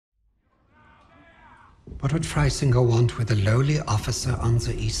What would Freisinger want with a lowly officer on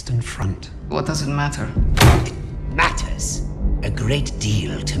the Eastern Front? What does it matter? It matters a great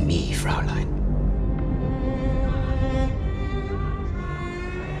deal to me, Fraulein.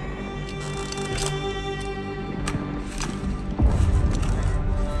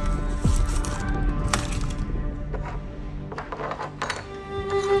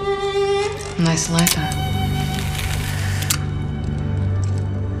 Nice lighter.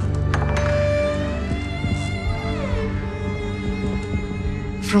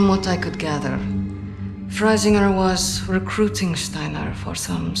 From what I could gather, Freisinger was recruiting Steiner for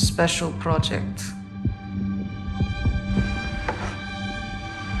some special project.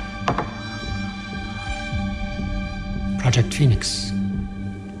 Project Phoenix.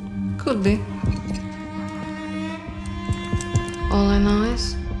 Could be. All I know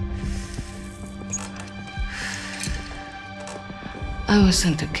is I was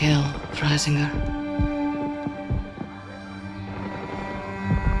sent to kill Freisinger.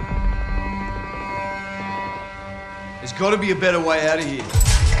 There's got to be a better way out of here.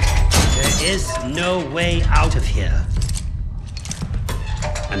 There is no way out of here.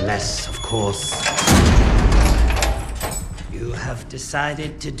 Unless, of course, you have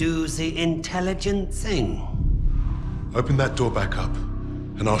decided to do the intelligent thing. Open that door back up,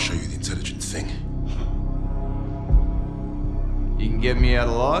 and I'll show you the intelligent thing. You can get me out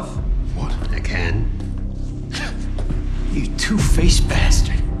alive? What? I can. You two-faced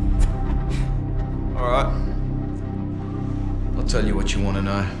bastard. All right. I'll tell you what you want to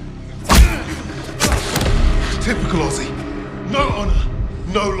know. Typical Aussie. No honor,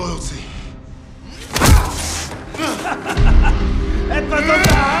 no loyalty.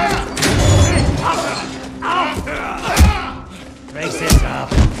 Brace it up.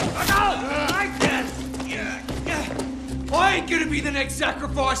 I ain't gonna be the next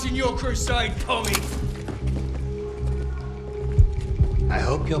sacrifice in your crusade, Tommy. I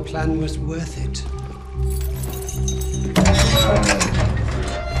hope your plan was worth it.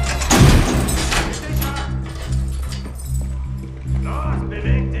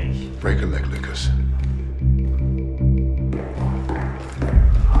 Break a leg, Lucas.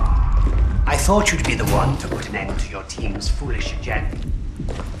 I thought you'd be the one to put an end to your team's foolish agenda.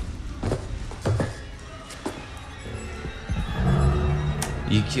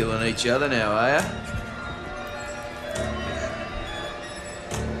 You killing each other now, are ya?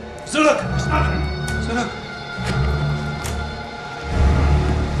 Zurück! Zurück!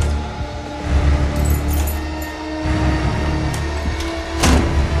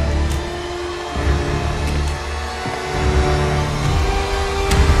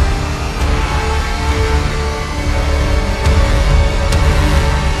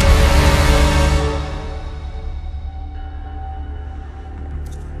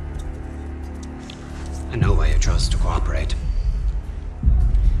 I know why you chose to cooperate.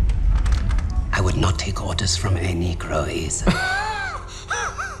 I would not take orders from a Negro either.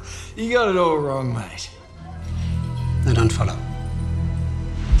 You got it all wrong, mate. I don't follow.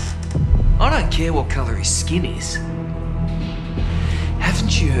 I don't care what colour his skin is.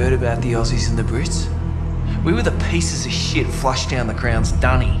 Haven't you heard about the Aussies and the Brits? We were the pieces of shit flushed down the Crown's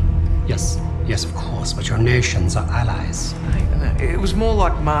dunny. Yes, yes, of course, but your nations are allies. No, it was more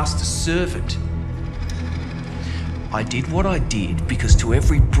like master-servant. I did what I did because to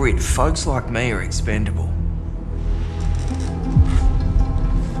every Brit, folks like me are expendable.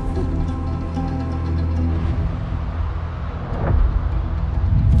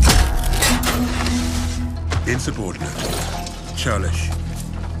 Insubordinate. Churlish.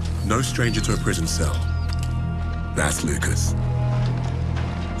 No stranger to a prison cell. That's Lucas.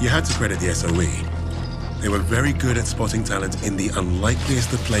 You had to credit the SOE. They were very good at spotting talent in the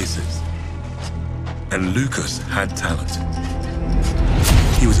unlikeliest of places. And Lucas had talent.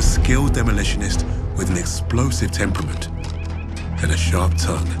 He was a skilled demolitionist with an explosive temperament and a sharp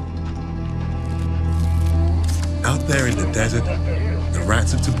tongue. Out there in the desert, the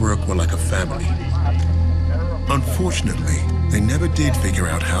rats of Tubrok were like a family. Unfortunately, they never did figure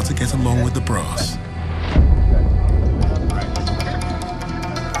out how to get along with the brass.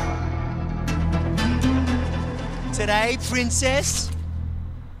 Today, princess?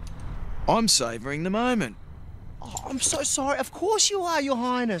 I'm savouring the moment. Oh, I'm so sorry. Of course you are, Your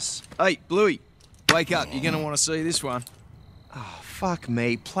Highness. Hey, Bluey, wake up. You're going to want to see this one. Oh, fuck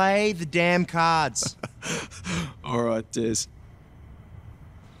me. Play the damn cards. All right, Des.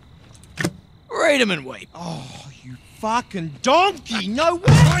 Read 'em and weep. Oh, you fucking donkey! No way!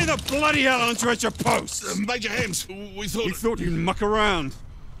 Why the bloody hell aren't you at your post? Major Hems, we thought you'd muck around.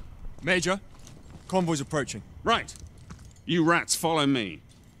 Major, convoy's approaching. Right. You rats follow me.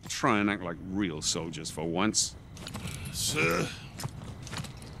 try and act like real soldiers for once. Sir?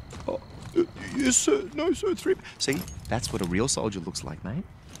 Yes, sir. No, sir. 3. See, that's what a real soldier looks like, mate.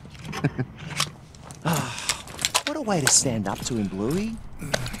 What a way to stand up to him, Bluey.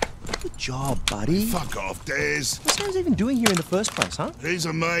 Good job, buddy. Fuck off, Daz. What's he even doing here in the first place, huh? He's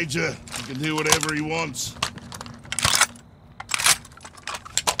a major. He can do whatever he wants.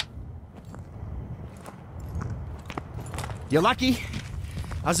 You're lucky.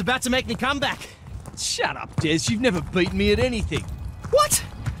 I was about to make me comeback. Shut up, Des. You've never beaten me at anything. What?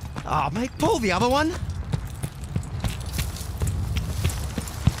 Oh, mate, pull the other one.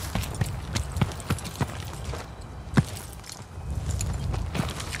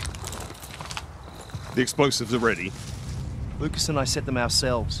 The explosives are ready. Lucas and I set them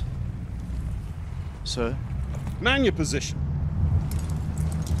ourselves. Sir? Man your position.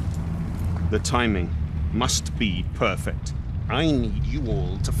 The timing must be perfect. I need you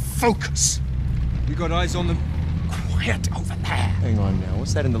all to focus. We got eyes on them. Quiet over there. Hang on now,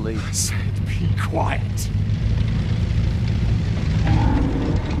 what's that in the lead? I said be quiet.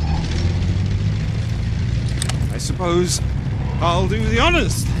 I suppose I'll do the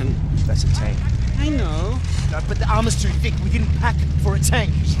honors then. That's a tank. I know. No, but the armor's too thick. We didn't pack for a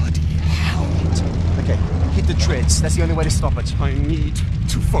tank. Bloody hell. Okay, hit the treads. That's the only way to stop it. I need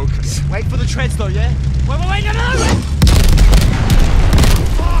to focus. Wait for the treads, though, yeah? Wait, no!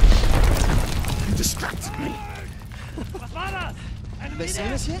 Fuck! You distracted me. Have they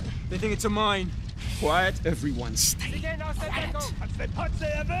seen us yet? They think it's a mine. Quiet, everyone. Stay quiet.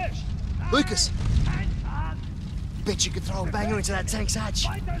 Lucas! Bet you could throw a banger into that tank's hatch.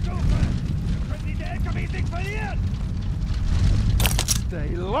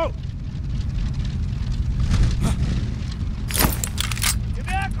 Stay low.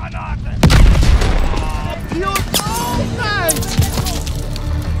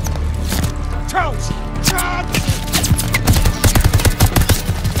 Charles! Charge!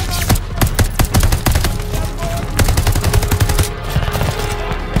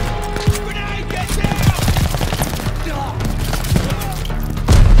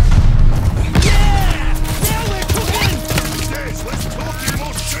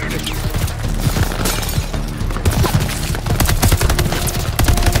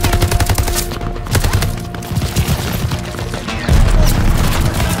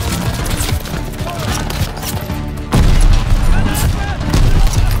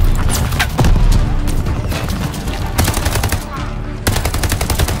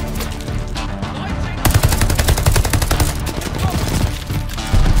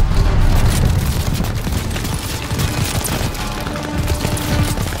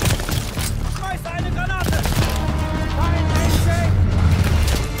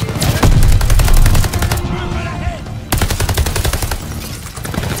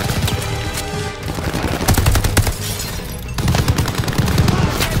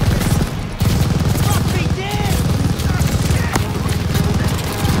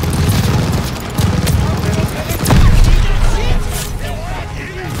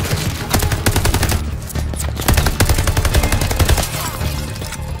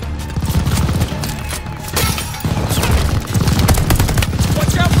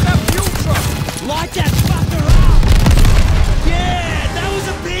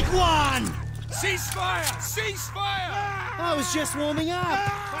 I was just warming up.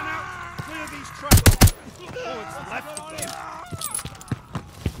 Clear these tracks. Oh, it's left of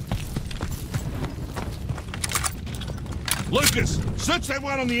them. Lucas, search that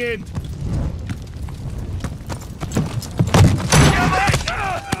one on the end.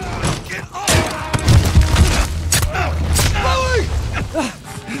 Get off!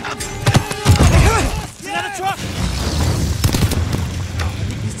 Another truck!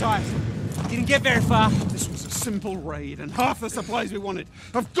 He's tired. Didn't get very far. This was a simple raid, and half the supplies we wanted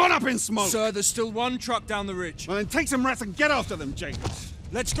have gone up in smoke. Sir, there's still one truck down the ridge. Well, then take some rats and get after them, Jacobs.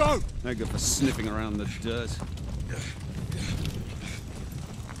 Let's go! No good for sniffing around the dirt.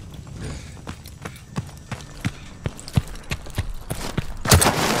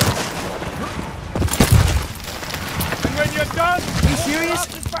 And when you're done, Are you serious?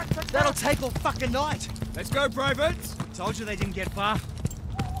 That'll take all fucking night. let's go, privates. Told you they didn't get far.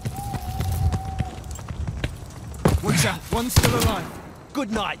 Watch out, one's still alive.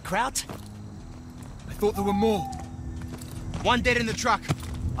 Good night, Kraut. I thought there were more. One dead in the truck.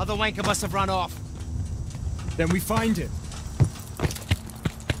 Other wanker must have run off. Then we find him.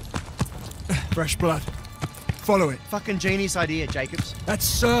 Fresh blood. Follow it. Fucking genius idea, Jacobs. That's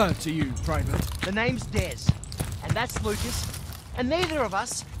Sir to you, Private. The name's Des, and that's Lucas, and neither of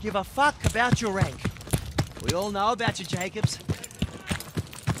us give a fuck about your rank. We all know about you, Jacobs.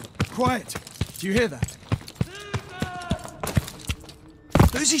 quiet. Do you hear that?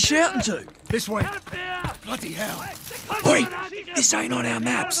 Who's he shouting to? This way. Bloody hell. Oi! This ain't on our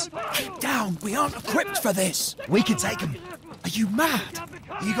maps. Keep down. We aren't equipped for this. We can take them. Are you mad?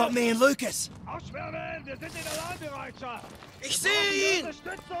 You got me and Lucas. Ich sehe ihn!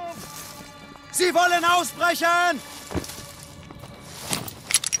 Sie wollen ausbrechen!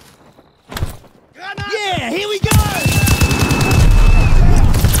 Yeah, here we go!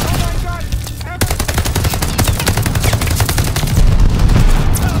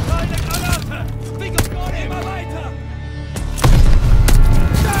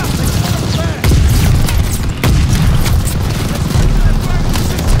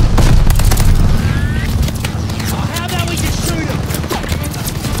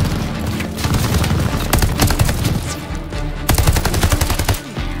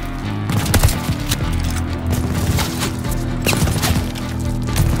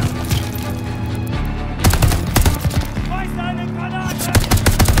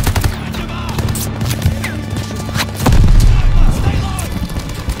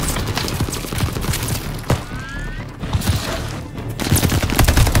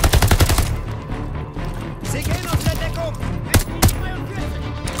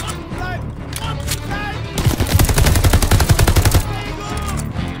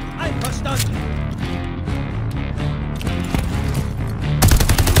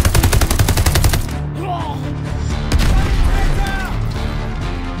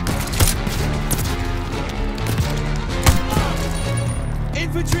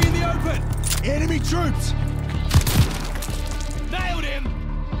 Infantry in the open! Enemy troops! Nailed him!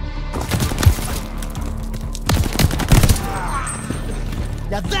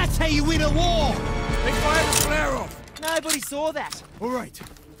 Now that's how you win a war! They fired the flare off. Nobody saw that. All right.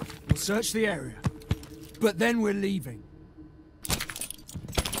 We'll search the area. But then we're leaving.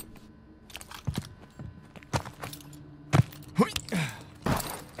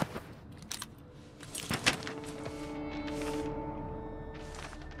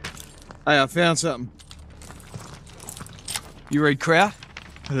 Hey, I found something. You read Kraut?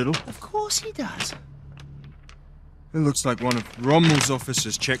 A little. Of course he does. It looks like one of Rommel's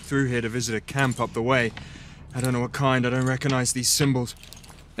officers checked through here to visit a camp up the way. I don't know what kind, I don't recognize these symbols.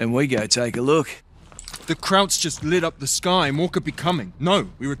 Then we go take a look. The Krauts just lit up the sky, more could be coming.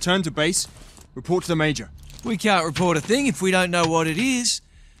 No, we return to base, report to the Major. We can't report a thing if we don't know what it is.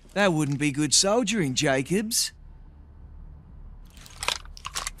 That wouldn't be good soldiering, Jacobs.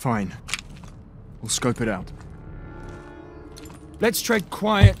 Fine. We'll scope it out. Let's tread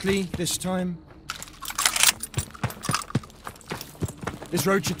quietly this time. This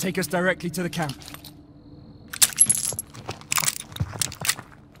road should take us directly to the camp.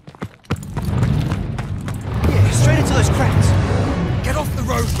 Yeah, straight into those cracks. Get off the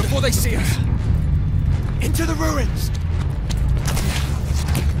road before they see us. Into the ruins.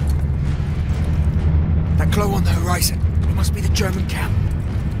 That glow on the horizon. It must be the German camp.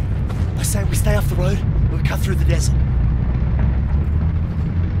 I say we stay off the road and we cut through the desert.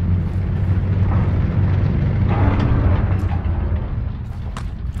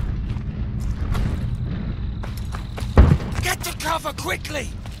 Get to cover quickly!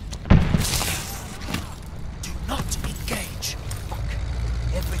 Do not engage.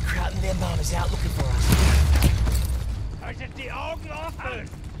 Every Kraut and their mom is out looking for us. Haltet die Augen offen!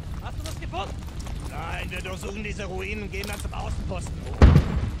 Hast du das gefunden? Nein, wir durchsuchen diese Ruinen und gehen dann zum Außenposten hoch.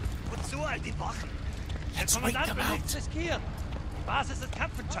 Wozu all die Wachen? Der Kommandant will nichts riskieren. Die Basis ist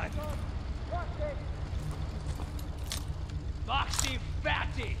kampfentscheidend. Mach sie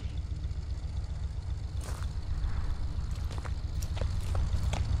fertig!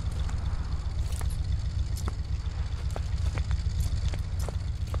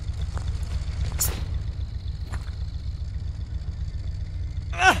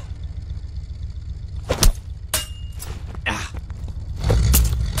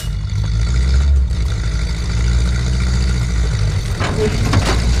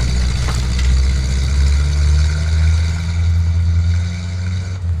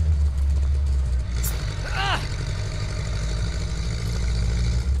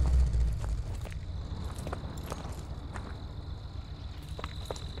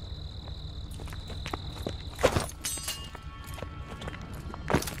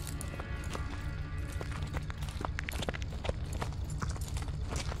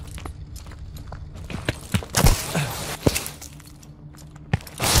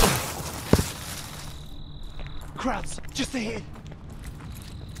 Krauts, just ahead.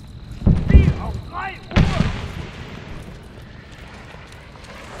 Auf 3 Uhr!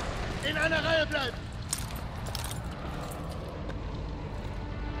 In einer Reihe bleiben!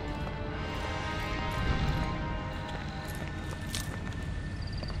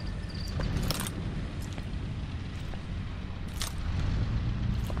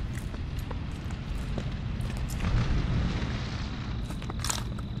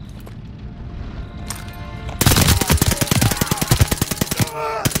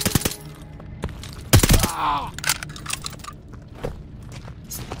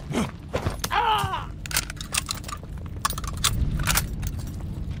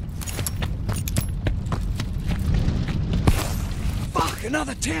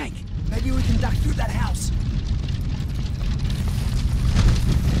 another tank! Maybe we can duck through that house.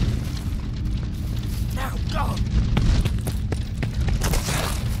 Now, go!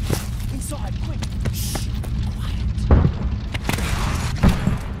 Inside, quick! Shh! Quiet!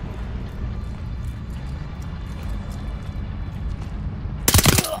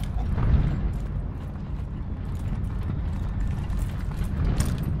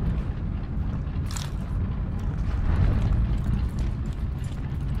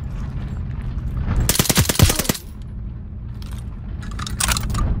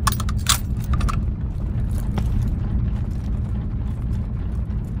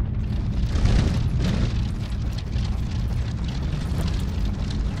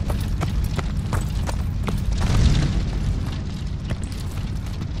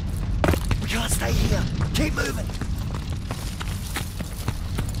 Stay here. Keep moving.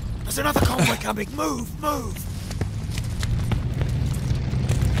 There's another convoy coming. Move, move.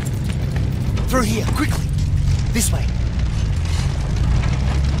 Through here, quickly. This way.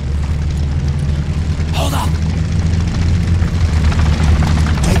 Hold up.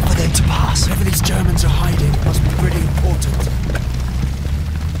 Wait for them to pass. Wherever these Germans are hiding must be pretty important.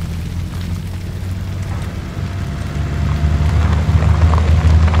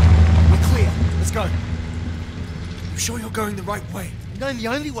 Go. I'm sure you're going the right way. I'm going the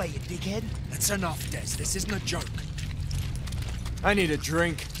only way, you dickhead. That's enough, Des. This isn't a joke. I need a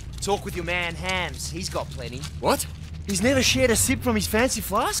drink. Talk with your man, Hams. He's got plenty. What? He's never shared a sip from his fancy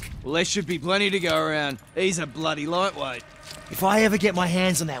flask? Well, there should be plenty to go around. He's a bloody lightweight. If I ever get my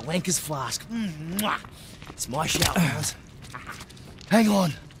hands on that wanker's flask, it's my shout, fellas. Hang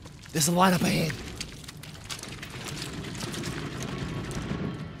on. There's a light up ahead.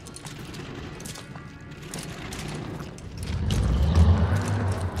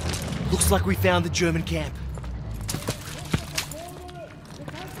 Looks like we found the German camp.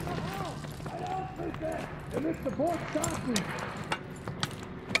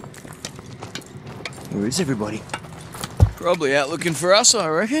 Where is everybody? Probably out looking for us, I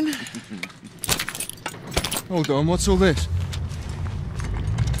reckon. Hold on, what's all this?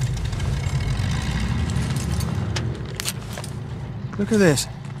 Look at this.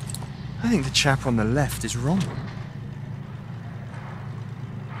 I think the chap on the left is wrong.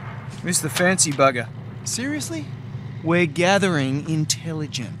 Who's the fancy bugger? Seriously? We're gathering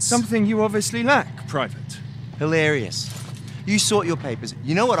intelligence. Something you obviously lack, Private. Hilarious. You sort your papers.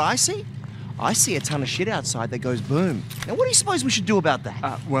 You know what I see? I see a ton of shit outside that goes boom. Now what do you suppose we should do about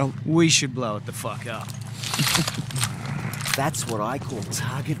that? Well, we should blow it the fuck up. That's what I call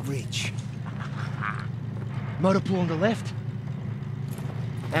target rich. Motor pool on the left.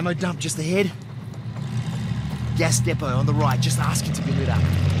 Ammo dump just ahead. Gas depot on the right, just asking to be lit up.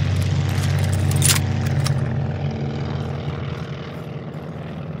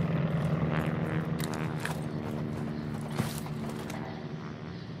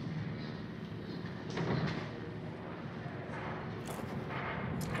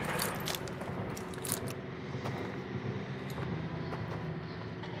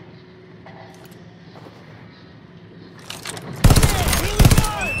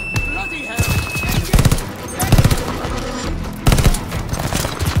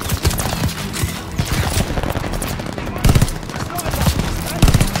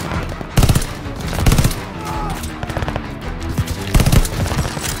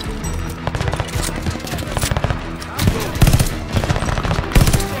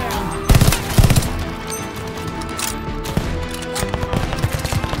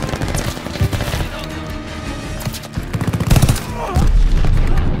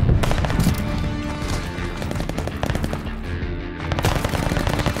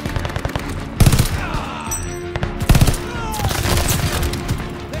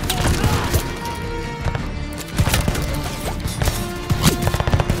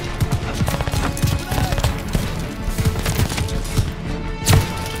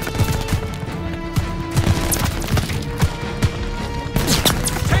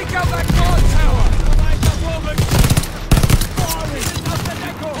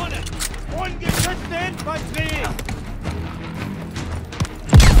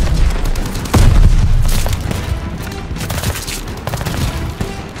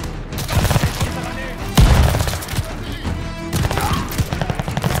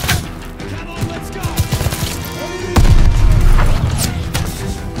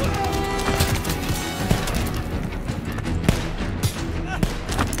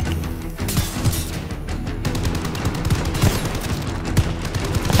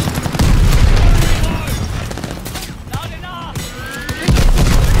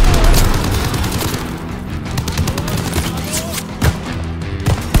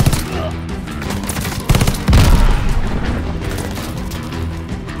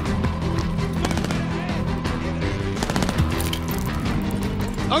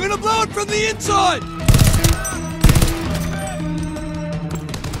 I'm gonna blow it from the inside!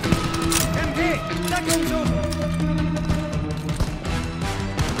 MP, Deckung suchen!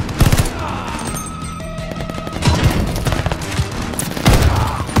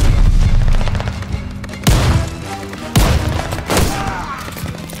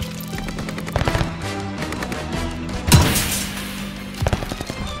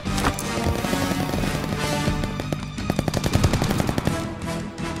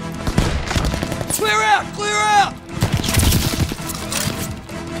 Clear out! Clear out!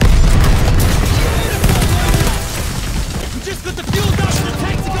 We just got the fuel dump and the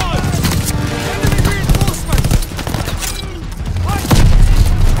tank to go! Enemy reinforcements!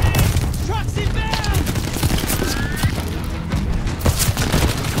 Trucks inbound!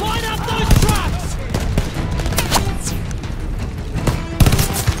 Line up those trucks!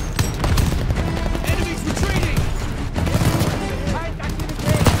 Enemies retreating!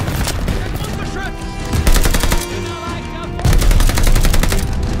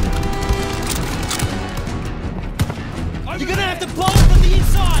 You're gonna have to blow it from the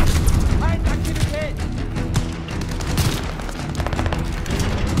inside!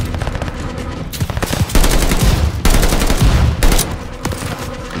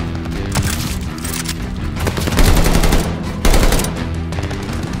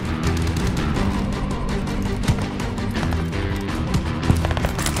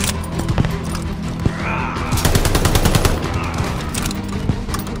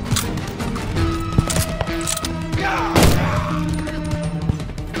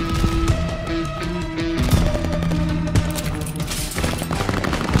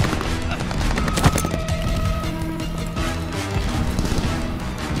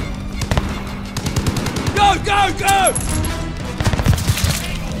 Go, go, go!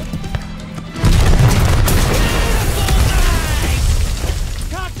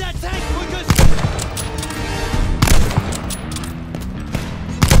 Park that tank, quickers!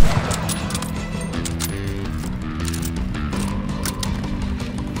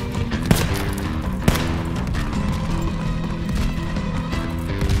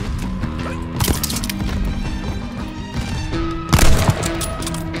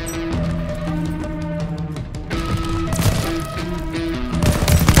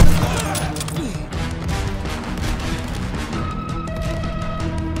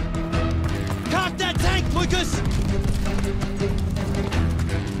 Park that tank, quickers!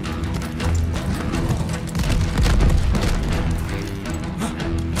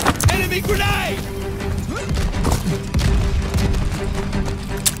 Enemy grenade!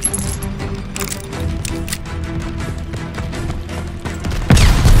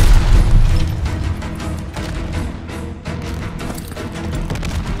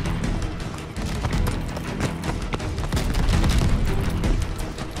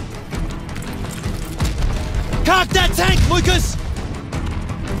 Park that tank, Lucas!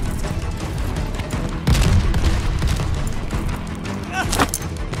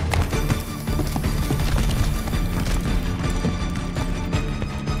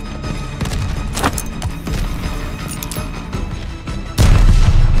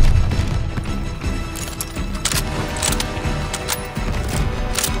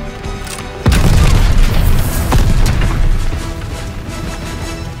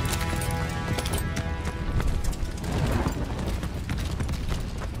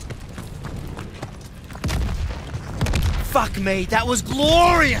 Fuck me, that was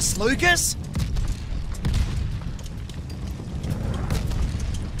glorious, Lucas!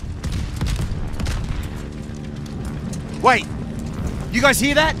 Wait, you guys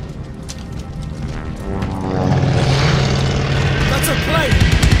hear that? That's a plane!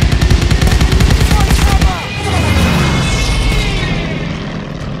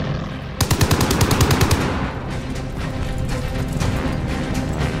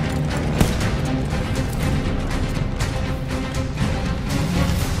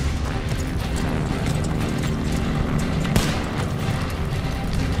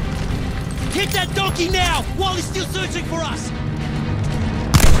 Hit that donkey now, while he's still searching for us!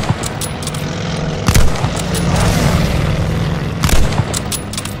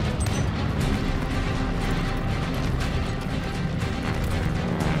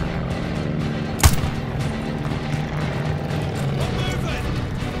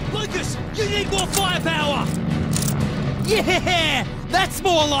 Lucas, you need more firepower! Yeah! That's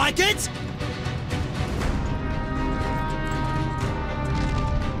more like it!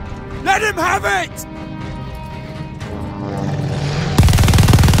 Let him have it!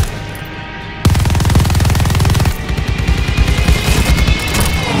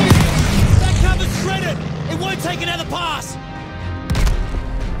 That cover's shredded! It won't take another pass!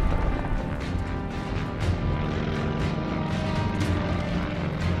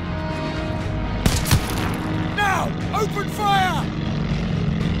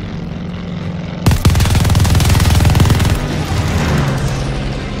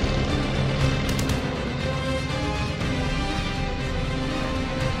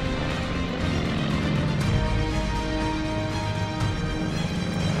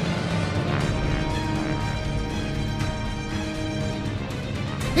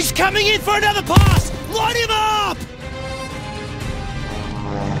 He's coming in for another pass! Light him up!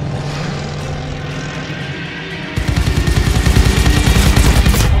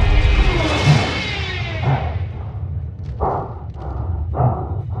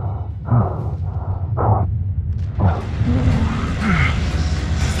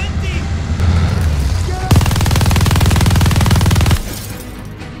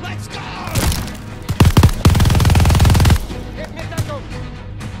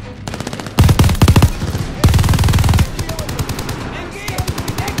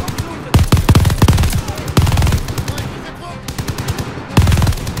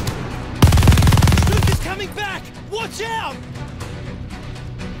 Watch out!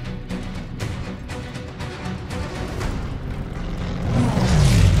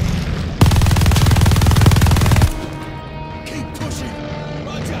 Keep pushing!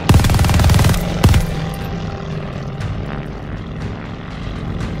 Roger!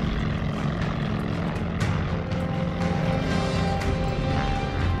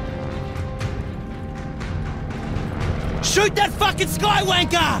 Shoot that fucking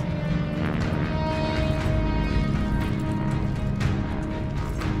skywanker!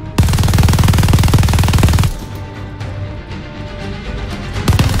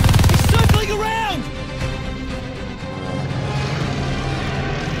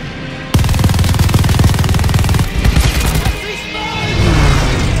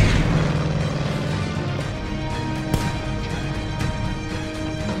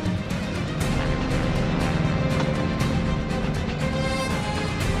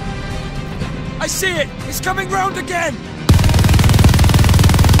 I see it! He's coming round again!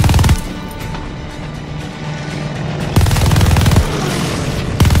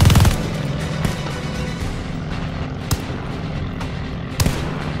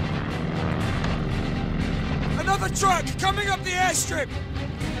 Another truck coming up the airstrip!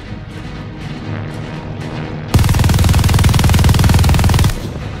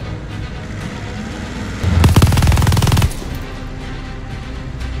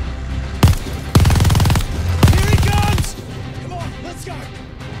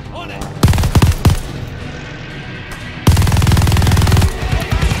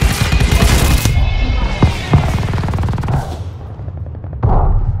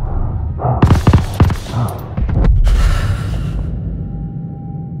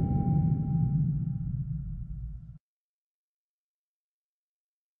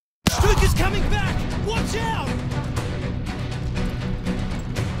 Is coming back! Watch out!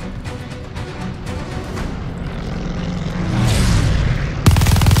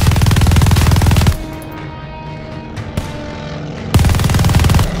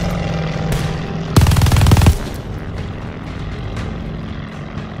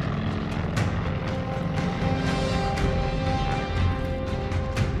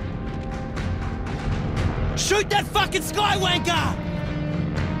 Shoot that fucking skywanker!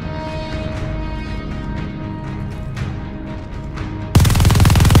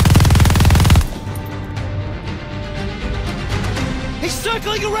 He's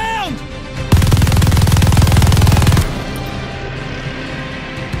circling around!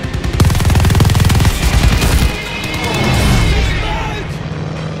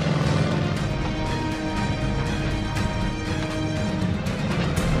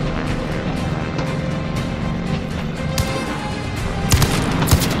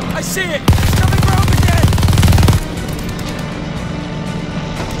 I see it! He's coming round again!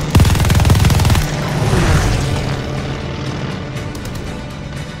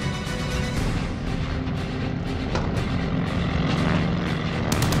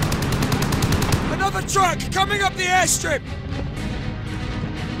 Another truck coming up the airstrip!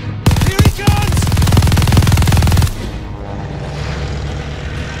 Here he comes!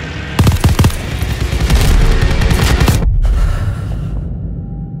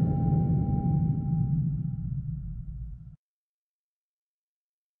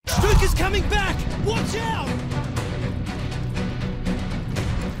 Is coming back! Watch out!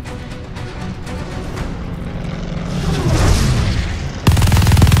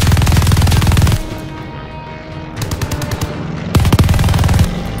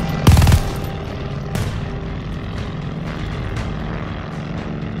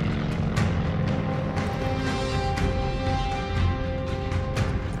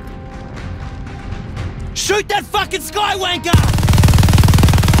 Shoot that fucking skywanker!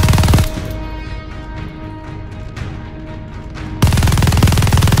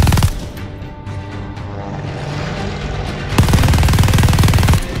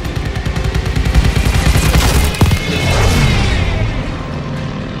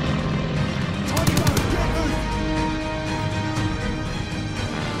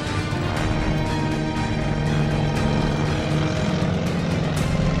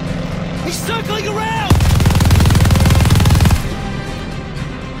 He's circling around!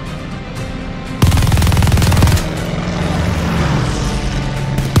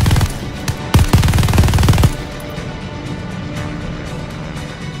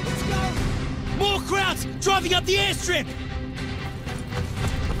 Let's go! More crowds driving up the airstrip!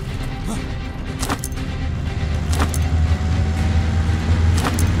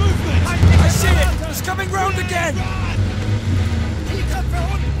 Movement! I see it! It's coming round again!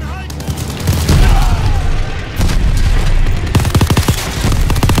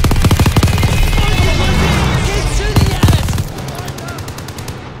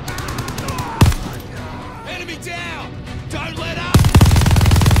 Enemy down! Don't let up!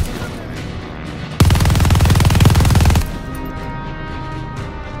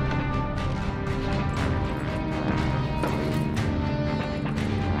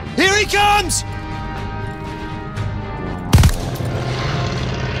 Here he comes!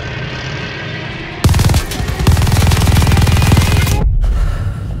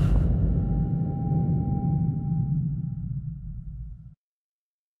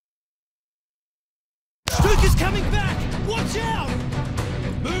 Stuka's coming back! Watch out!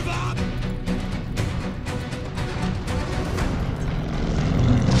 Move up!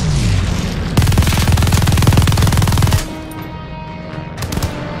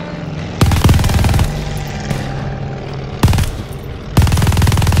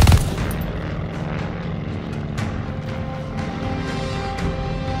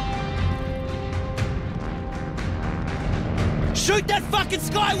 Shoot that fucking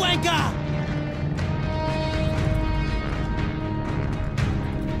Skywanker!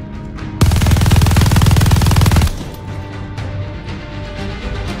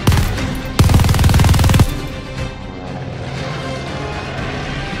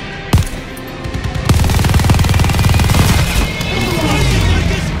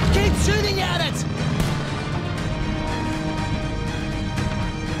 Keep shooting at it!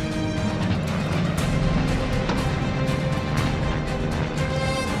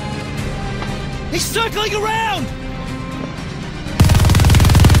 He's circling around!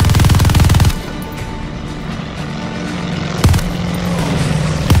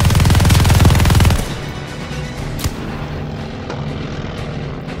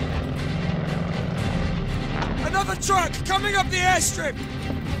 Another truck coming up the airstrip!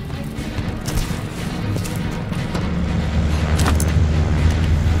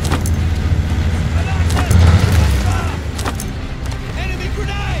 Enemy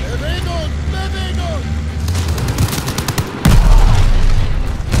grenade!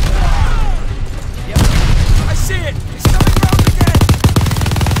 I see it! It's coming round again!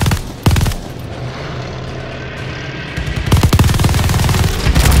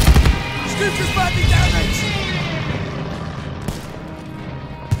 Stuka's badly damaged!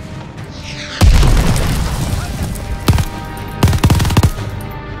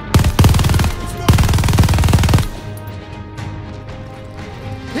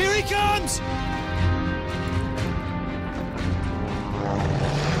 Here he comes!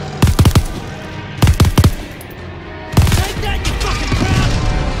 Take that, you fucking crowd!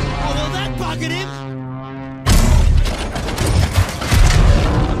 Oh, well, that bugged him!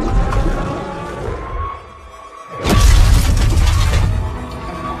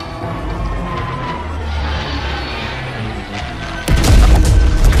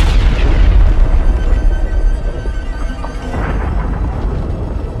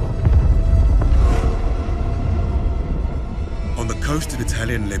 On the coast of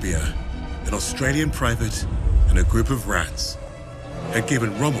Italian Libya, an Australian private and a group of rats had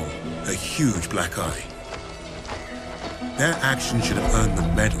given Rommel a huge black eye. Their action should have earned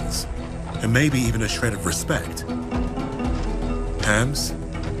them medals, and maybe even a shred of respect. Hams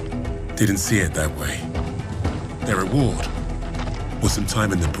didn't see it that way. Their reward was some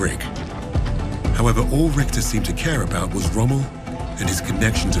time in the brig. However, all Richter seemed to care about was Rommel and his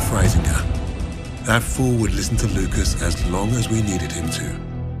connection to Freisinger. That fool would listen to Lucas as long as we needed him to.